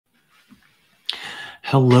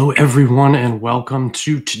Hello, everyone, and welcome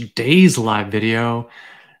to today's live video,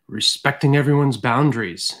 Respecting Everyone's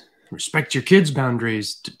Boundaries. Respect your kids'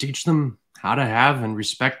 boundaries to teach them how to have and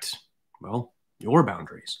respect, well, your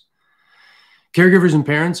boundaries. Caregivers and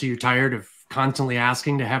parents, are you tired of constantly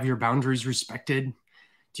asking to have your boundaries respected?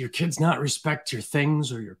 Do your kids not respect your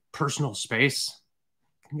things or your personal space?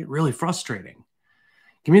 It can get really frustrating.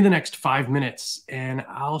 Give me the next 5 minutes and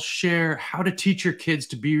I'll share how to teach your kids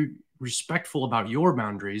to be respectful about your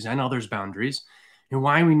boundaries and others' boundaries, and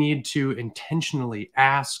why we need to intentionally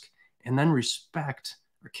ask and then respect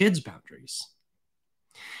our kids' boundaries.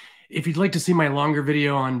 If you'd like to see my longer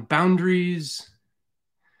video on boundaries,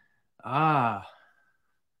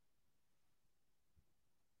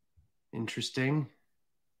 interesting.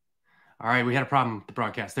 All right, we had a problem with the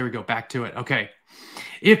broadcast. There we go, back to it. Okay.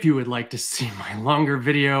 If you would like to see my longer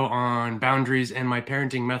video on boundaries and my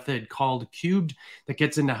parenting method called Cubed that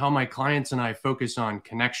gets into how my clients and I focus on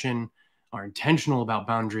connection, are intentional about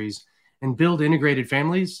boundaries, and build integrated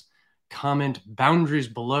families, comment boundaries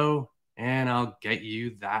below and I'll get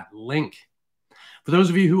you that link. For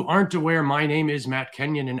those of you who aren't aware, my name is Matt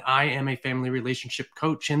Kenyon and I am a family relationship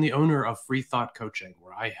coach and the owner of Free Thought Coaching,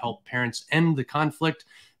 where I help parents end the conflict,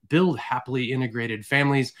 build happily integrated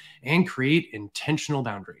families, and create intentional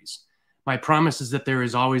boundaries. My promise is that there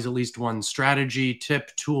is always at least one strategy,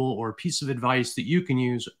 tip, tool, or piece of advice that you can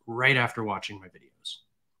use right after watching my videos.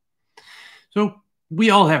 So we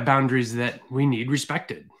all have boundaries that we need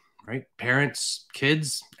respected, right? Parents,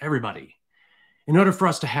 kids, everybody. In order for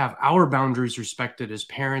us to have our boundaries respected as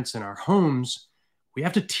parents in our homes, we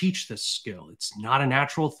have to teach this skill. It's not a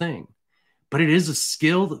natural thing, but it is a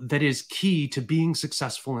skill that is key to being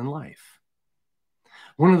successful in life.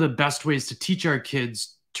 One of the best ways to teach our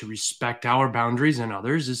kids to respect our boundaries and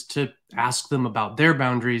others is to ask them about their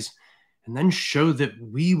boundaries and then show that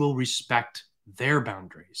we will respect their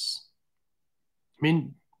boundaries. I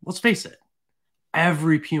mean, let's face it,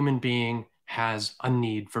 every human being has a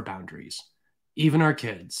need for boundaries, even our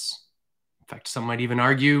kids. In fact, some might even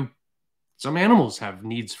argue some animals have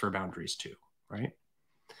needs for boundaries too, right?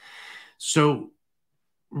 So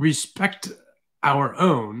respect our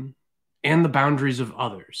own and the boundaries of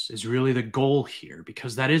others is really the goal here,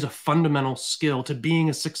 because that is a fundamental skill to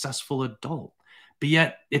being a successful adult. But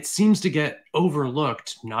yet it seems to get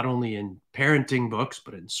overlooked, not only in parenting books,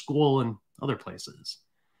 but in school and other places.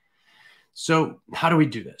 So how do we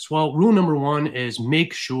do this? Well, rule number one is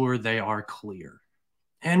make sure they are clear.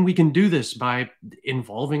 And we can do this by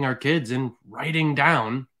involving our kids in writing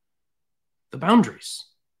down the boundaries.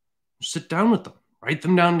 Sit down with them, write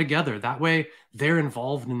them down together. That way they're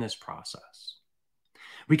involved in this process.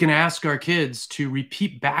 We can ask our kids to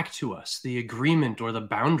repeat back to us the agreement or the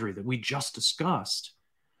boundary that we just discussed.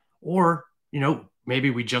 Or, maybe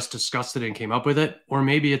we just discussed it and came up with it, or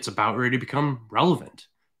maybe it's about ready to become relevant.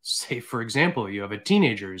 Say, for example, you have a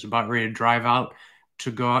teenager who's about ready to drive out to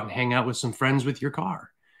go out and hang out with some friends with your car.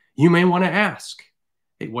 You may want to ask,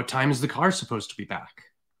 hey, what time is the car supposed to be back?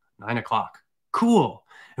 9 o'clock. Cool.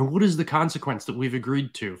 And what is the consequence that we've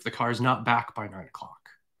agreed to if the car is not back by 9 o'clock?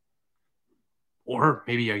 Or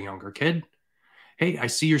maybe a younger kid. Hey, I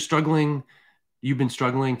see you're struggling. You've been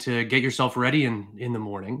struggling to get yourself ready in the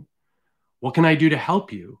morning. What can I do to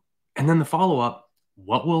help you? And then the follow-up,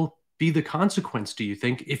 what will be the consequence, do you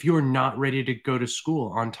think, if you're not ready to go to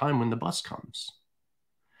school on time when the bus comes?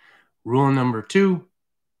 Rule number two,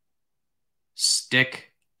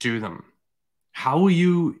 stick to them. How will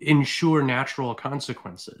you ensure natural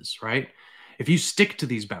consequences, right? If you stick to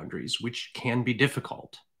these boundaries, which can be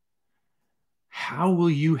difficult, how will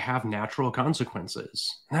you have natural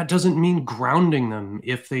consequences? And that doesn't mean grounding them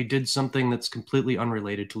if they did something that's completely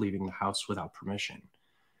unrelated to leaving the house without permission.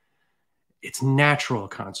 It's natural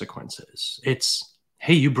consequences. It's,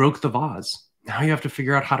 hey, you broke the vase. Now you have to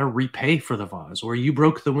figure out how to repay for the vase, or you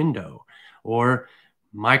broke the window, or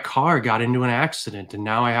my car got into an accident and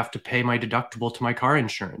now I have to pay my deductible to my car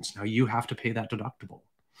insurance. Now you have to pay that deductible.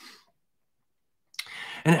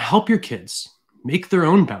 And help your kids make their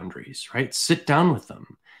own boundaries, right? Sit down with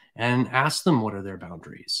them and ask them what are their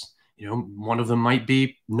boundaries. One of them might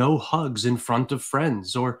be no hugs in front of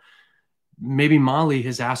friends, or maybe Molly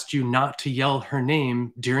has asked you not to yell her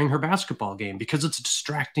name during her basketball game because it's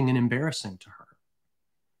distracting and embarrassing to her.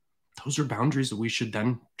 Those are boundaries that we should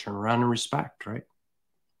then turn around and respect, right?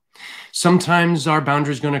 Sometimes our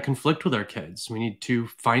boundary is going to conflict with our kids. We need to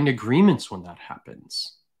find agreements when that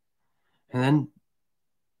happens. And then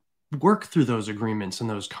work through those agreements and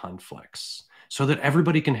those conflicts so that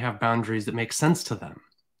everybody can have boundaries that make sense to them.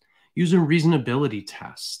 Use a reasonability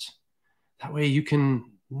test. That way you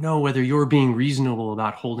can know whether you're being reasonable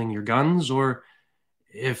about holding your guns or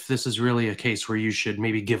if this is really a case where you should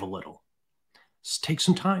maybe give a little. Just take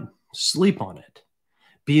some time, sleep on it,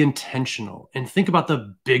 be intentional, and think about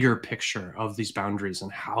the bigger picture of these boundaries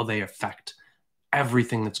and how they affect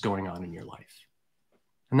everything that's going on in your life.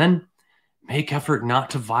 And then make effort not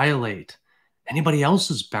to violate anybody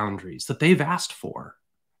else's boundaries that they've asked for.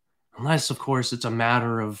 Unless, of course, it's a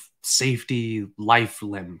matter of safety, life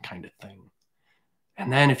limb kind of thing.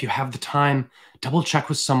 And then if you have the time, double check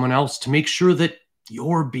with someone else to make sure that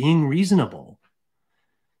you're being reasonable.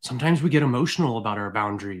 Sometimes we get emotional about our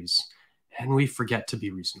boundaries and we forget to be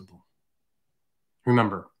reasonable.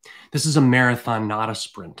 Remember, this is a marathon, not a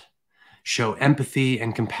sprint. Show empathy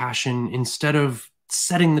and compassion instead of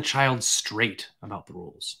setting the child straight about the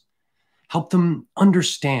rules. Help them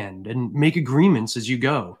understand and make agreements as you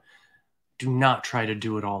go. Do not try to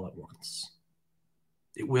do it all at once.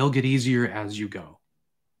 It will get easier as you go.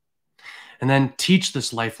 And then teach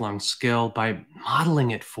this lifelong skill by modeling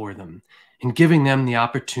it for them and giving them the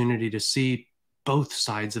opportunity to see both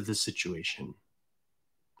sides of the situation.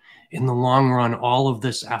 In the long run, all of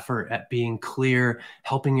this effort at being clear,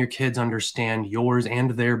 helping your kids understand yours and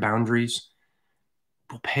their boundaries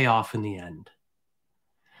will pay off in the end.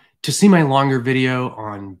 To see my longer video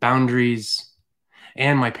on boundaries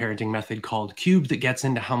and my parenting method called Cubed that gets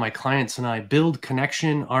into how my clients and I build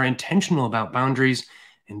connection, are intentional about boundaries,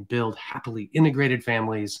 and build happily integrated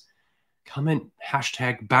families, comment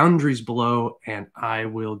 #boundaries below and I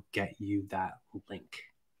will get you that link.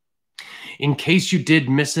 In case you did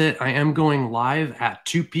miss it, I am going live at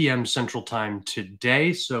 2 p.m. Central Time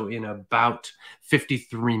today, so in about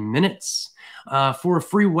 53 minutes, for a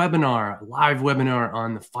free webinar, a live webinar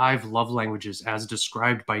on the 5 love languages as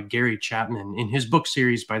described by Gary Chapman in his book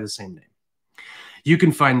series by the same name. You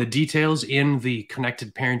can find the details in the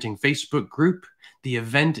Connected Parenting Facebook group. The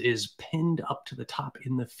event is pinned up to the top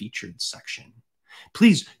in the featured section.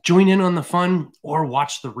 Please join in on the fun or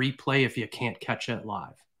watch the replay if you can't catch it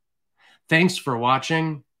live. Thanks for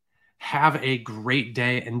watching. Have a great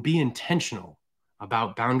day and be intentional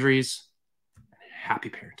about boundaries.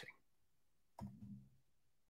 Happy parenting.